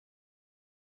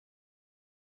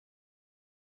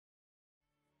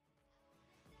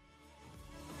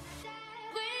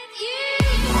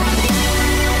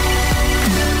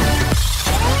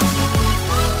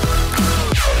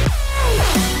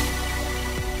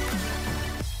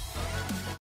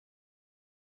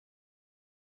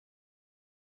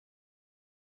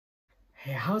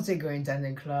Hey, how's it going,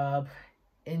 DanDan Club?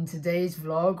 In today's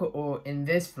vlog, or in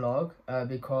this vlog,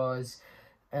 because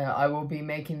I will be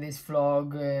making this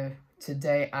vlog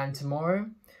today and tomorrow.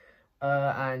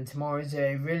 And tomorrow is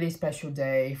a really special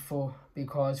day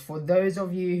because for those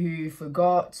of you who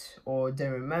forgot or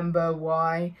don't remember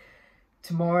why,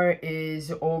 tomorrow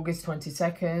is August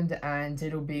 22nd and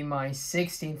it'll be my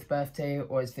 16th birthday,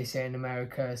 or as they say in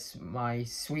America, my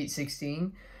sweet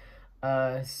 16.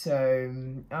 So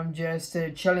I'm just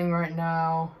chilling right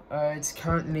now. It's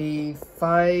currently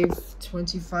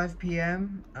 5:25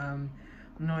 p.m. I'm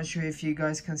not sure if you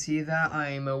guys can see that.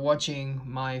 I'm watching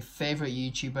my favorite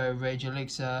YouTuber, Rage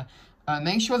Elixir.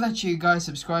 Make sure that you guys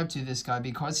subscribe to this guy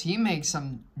because he makes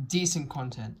some decent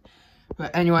content.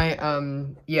 But anyway,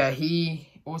 yeah, he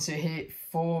also hit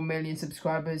 4 million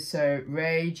subscribers. So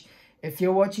Rage, if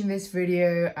you're watching this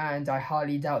video, and I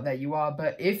highly doubt that you are,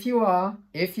 but if you are,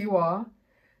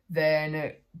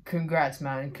 then congrats,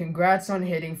 man. Congrats on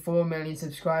hitting 4 million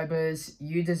subscribers.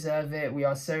 You deserve it. We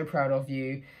are so proud of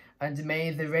you. And may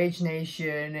the Rage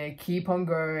Nation keep on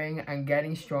growing and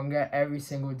getting stronger every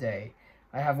single day.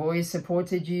 I have always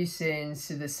supported you since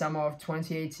the summer of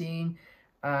 2018,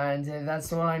 and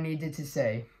that's all I needed to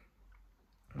say.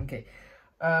 Okay.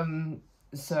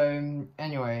 So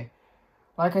anyway,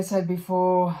 like I said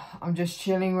before, I'm just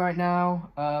chilling right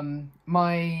now.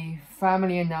 My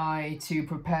family and I, to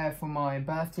prepare for my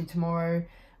birthday tomorrow,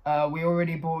 we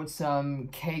already bought some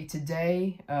cake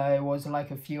today. It was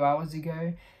like a few hours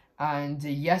ago. And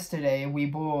yesterday we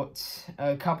bought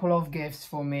a couple of gifts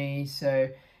for me. So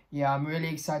yeah, I'm really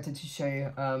excited to show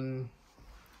you.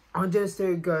 I'll just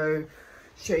go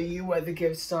show you where the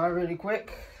gifts are really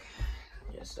quick.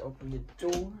 Just open the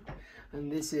door. And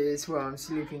this is where I'm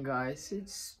sleeping, guys.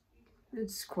 It's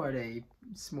quite a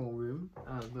small room,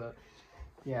 but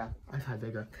yeah, I've had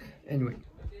bigger. Anyway,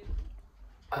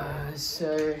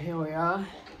 so here we are.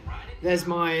 There's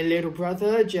my little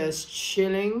brother just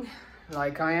chilling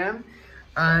like I am.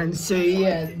 And so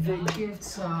yeah, the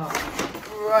gifts are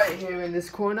right here in this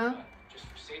corner.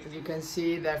 As you can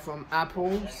see, they're from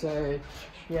Apple. So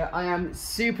yeah, I am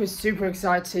super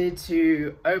excited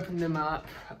to open them up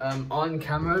on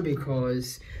camera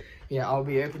because yeah, I'll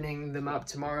be opening them up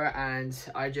tomorrow. And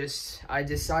I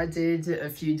decided a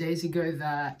few days ago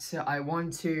that I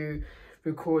want to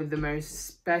record the most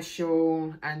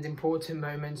special and important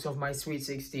moments of my Sweet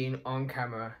 16 on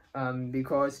camera,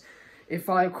 because if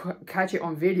I catch it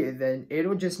on video, then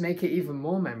it'll just make it even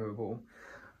more memorable.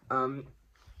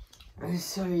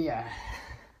 So yeah.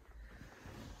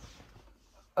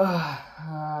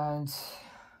 And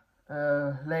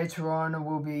later on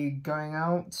we'll be going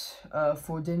out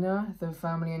for dinner, the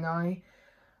family and I.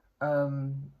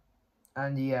 And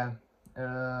yeah,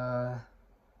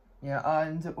 yeah,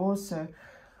 and also,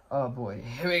 oh boy,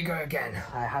 here we go again.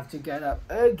 I have to get up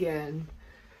again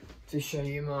to show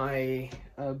you my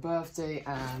birthday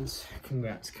and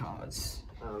congrats cards.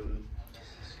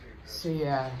 So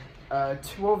yeah,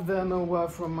 2 of them were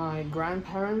from my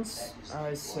grandparents.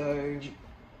 So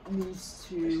these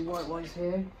 2 white ones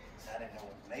here.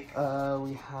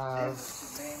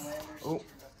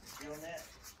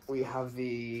 We have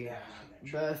the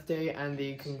birthday and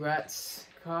the congrats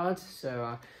card.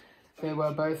 So they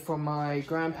were both from my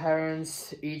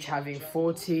grandparents, each having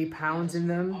 £40 in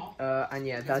them. And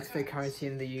yeah, that's the currency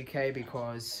in the UK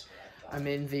because I'm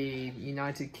in the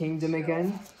United Kingdom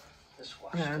again.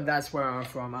 And that's where I'm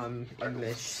from. I'm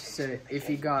English. So if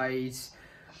you guys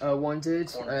wondered,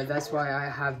 that's why I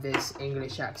have this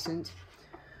English accent.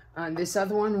 And this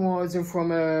other one was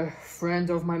from a friend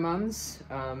of my mum's,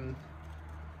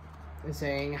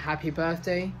 saying happy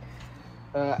birthday.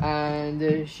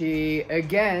 And she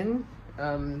again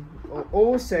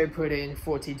also put in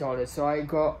 $40. So I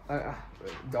got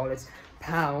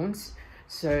pounds.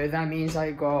 So that means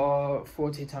I got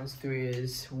 40 times 3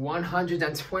 is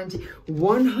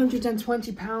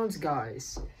 120 pounds,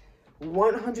 guys.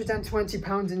 120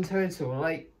 pounds in total.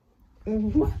 Like,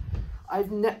 what?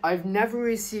 I've never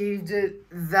received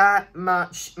that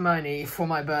much money for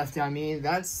my birthday. I mean,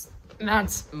 that's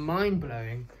mind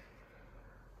blowing.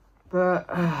 But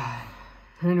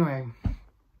anyway,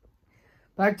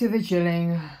 back to the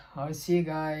chilling. I'll see you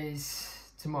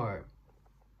guys tomorrow.